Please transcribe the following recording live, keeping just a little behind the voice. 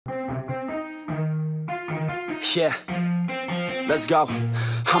Yeah, let's go.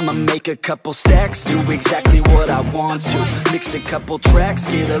 I'ma make a couple stacks, do exactly what I want to. Mix a couple tracks,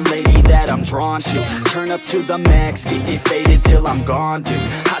 get a lady that I'm drawn to. Turn up to the max, get it faded till I'm gone, dude.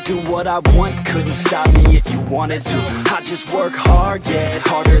 I do what I want, couldn't stop me if you wanted to. I just work hard, yeah,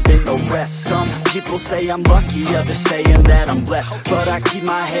 harder than the rest. Some people say I'm lucky, others saying that I'm blessed. But I keep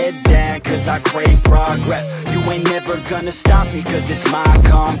my head down, cause I crave progress. You ain't never gonna stop me, cause it's my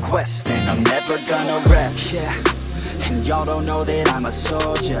conquest. And I'm never gonna rest, yeah. And y'all don't know that I'm a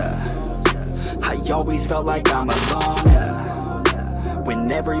soldier. I always felt like I'm alone, yeah.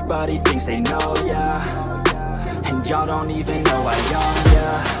 When everybody thinks they know, yeah. And y'all don't even know I own,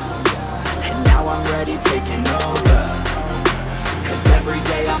 yeah. And now I'm ready taking over, cause every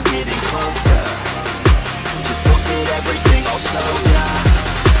day I'm getting closer. Just look at everything I'll show ya.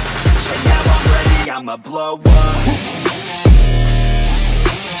 And now I'm ready, I'ma blow up.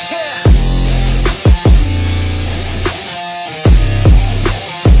 Yeah.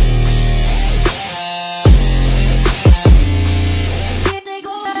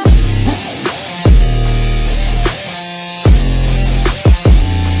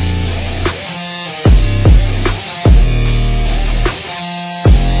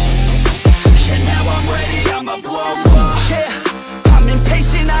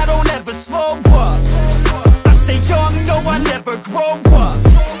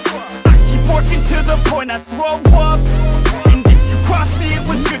 To the point I throw up. And if you cross me, it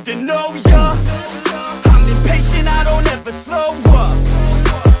was good to know ya. I'm impatient, I don't ever slow up.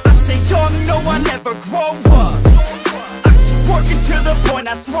 I stay young, no, I never grow up. I keep working to the point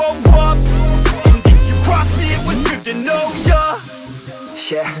I throw up. And if you cross me, it was good to know ya.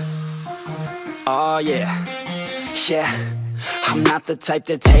 Yeah, oh yeah, yeah. I'm not the type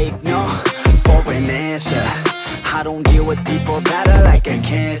to take no for an answer. I don't deal with people that are like a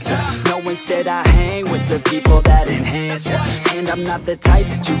cancer. No, instead I hang with the people that enhance ya. And I'm not the type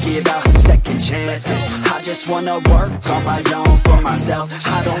to give out second chances. I just wanna work on my own for myself.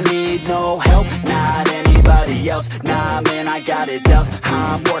 I don't need no help, not anybody else. Nah, man, I got it dealt.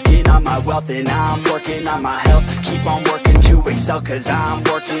 I'm working on my wealth and I'm working on my health. Keep on working to excel, cause I'm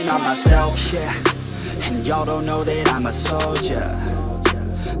working on myself, yeah. And y'all don't know that I'm a soldier.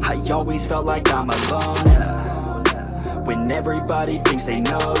 I always felt like I'm alone, yeah. When everybody thinks they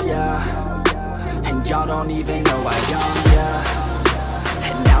know, yeah. And y'all don't even know I own, yeah.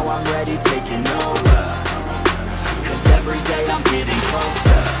 And now I'm ready taking over, cause every day I'm getting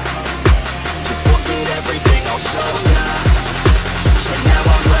closer. Just look at everything I'll show ya. And now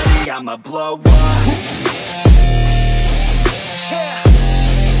I'm ready, I'ma blow up. Yeah.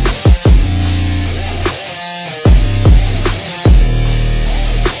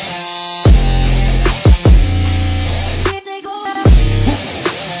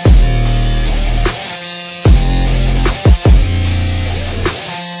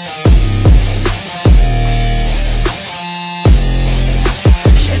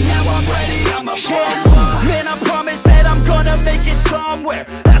 Man, I promise that I'm gonna make it somewhere.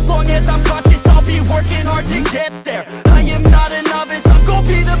 As long as I'm conscious, I'll be working hard to get there. I am not a novice, I'm gonna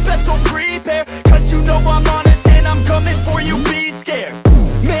be the best, so prepare. Cause you know I'm honest and I'm coming for you, be scared.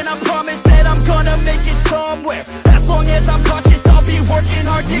 Man, I promise that I'm gonna make it somewhere. As long as I'm conscious, I'll be working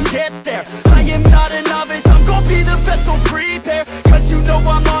hard to get there. I am not a novice, I'm gonna be the best, so prepare. Cause you know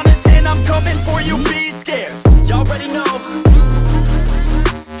I'm honest and I'm coming for you, be scared. Y'all already know.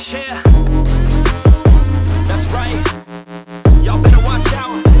 Yeah. That's right, y'all better watch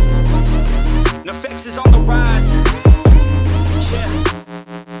out. NFX is on the rise. Yeah.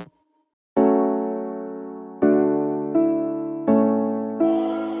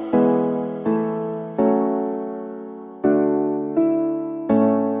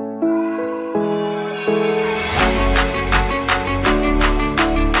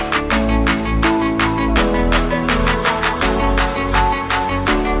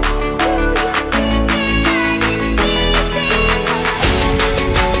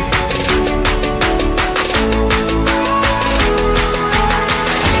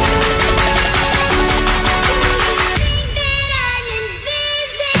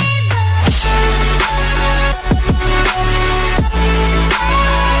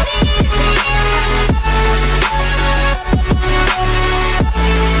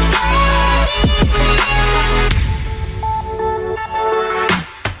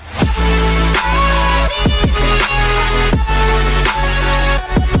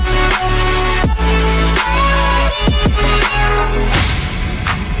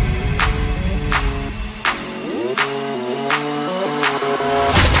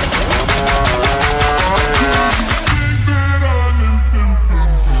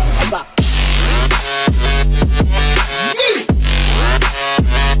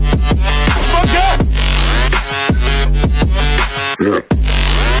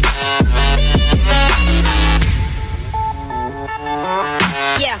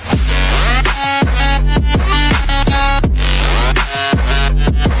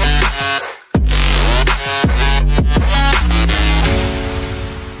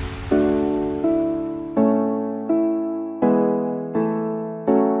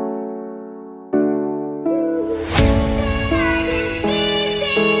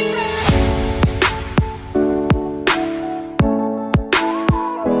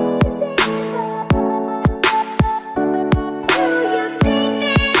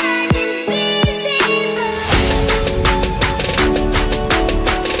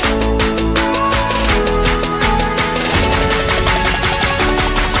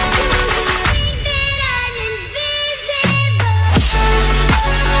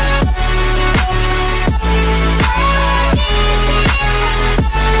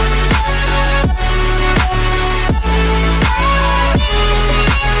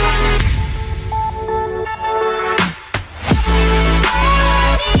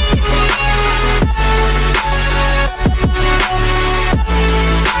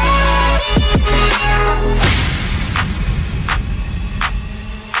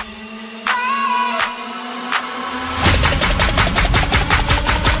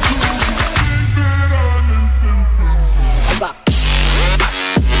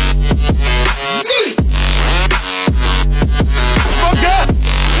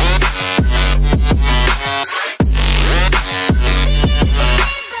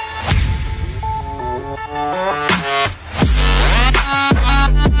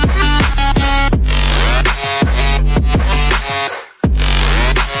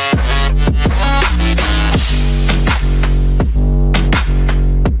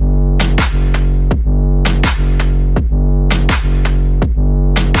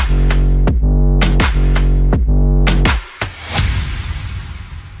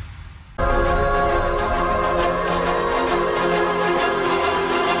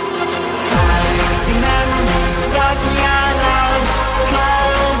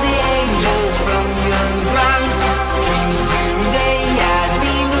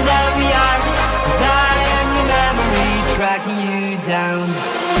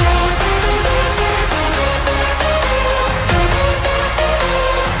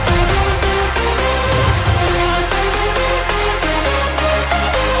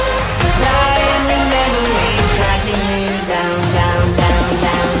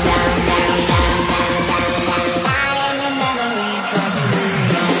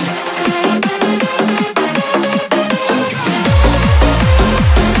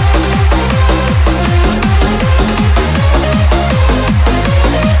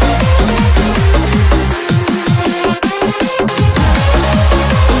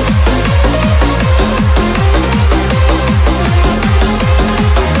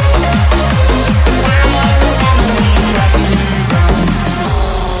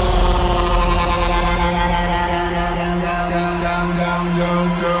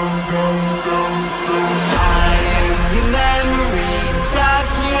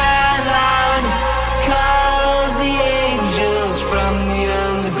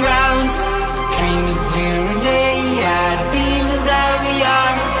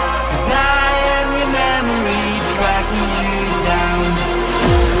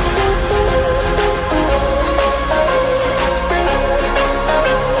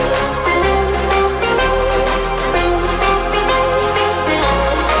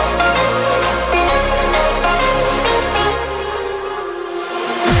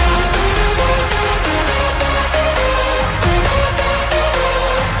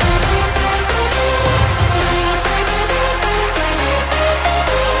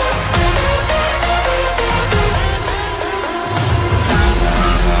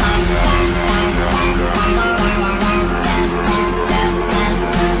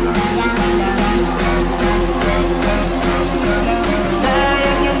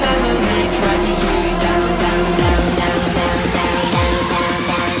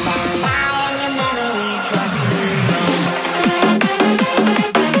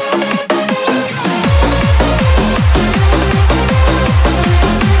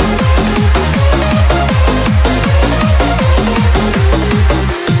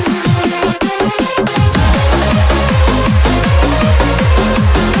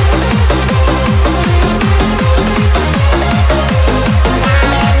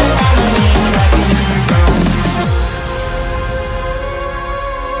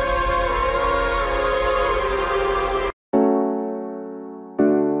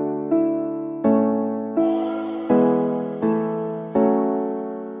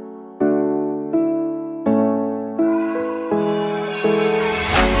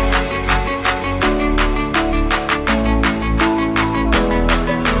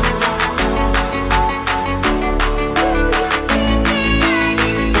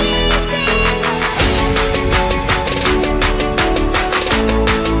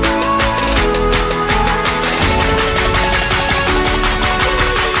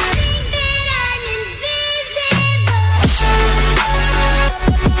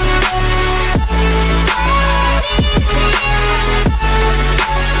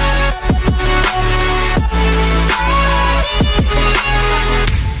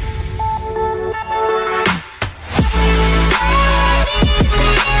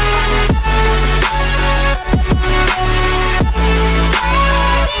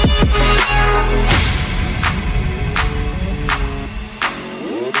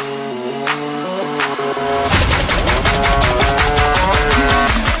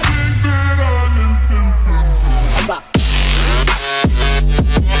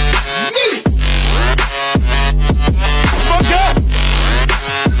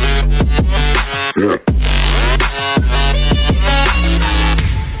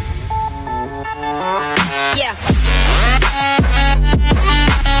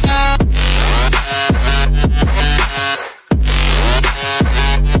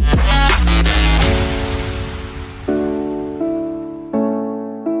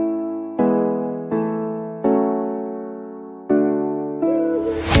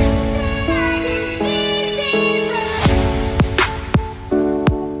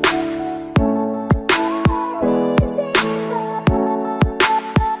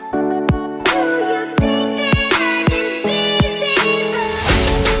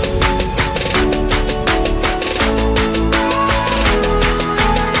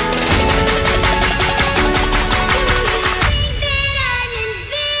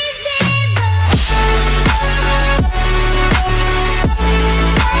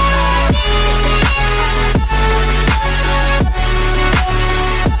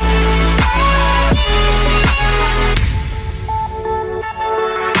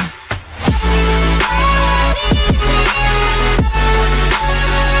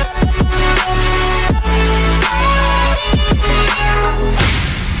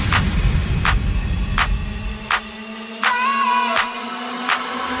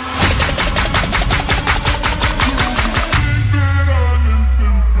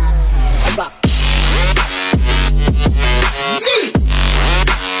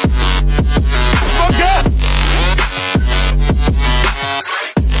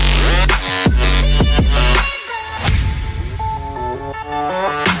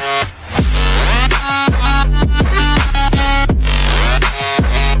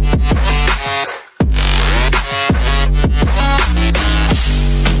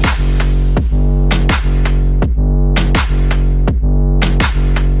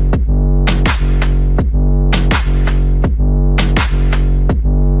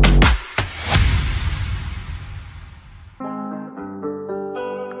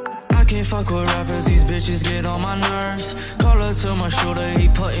 fuck with rappers, these bitches get on my nerves. Collar to my shoulder, he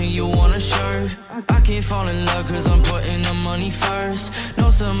putting you on a shirt. I can't fall in love cause I'm putting the money first. Know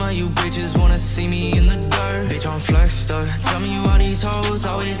some of you bitches wanna see me in the dirt. Bitch, I'm flexed up. Tell me why these hoes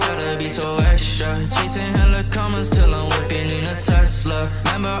always gotta be so extra. Chasing hella commas till I'm whipping in a Tesla.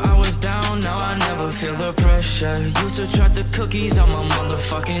 Remember I was down, now I never feel the pressure. Used to track the cookies on my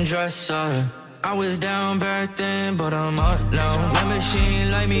motherfucking dresser. I was down back then, but I'm up now. Remember she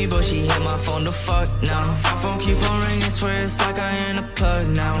ain't like me, but she hit my phone to fuck now. My phone keep on ringing, swear it's like I ain't a plug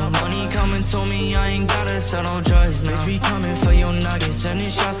now. Money coming to me, I ain't gotta sell no drugs now. Bitch, we coming for your nuggets,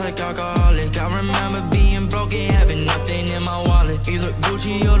 sending shots like alcoholic. I remember being broke and having nothing in my wallet. Either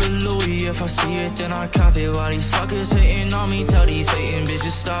Gucci or the Louis, if I see it then I cop it. While these fuckers hating on me, tell these hating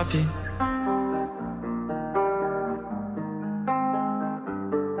bitches stop it.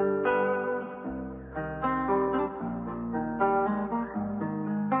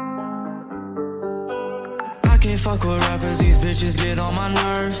 Can't fuck with rappers, these bitches get on my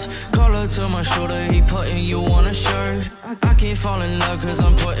nerves. Collar to my shoulder, he putting you on a shirt. I can't fall in love cause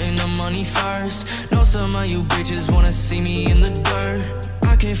I'm putting the money first. Know some of you bitches wanna see me in the dirt.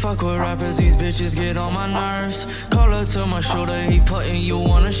 I can't fuck with rappers, these bitches get on my nerves. Collar to my shoulder, he putting you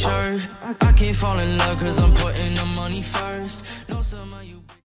on a shirt. I can't fall in love cause I'm putting the money first. Know some of you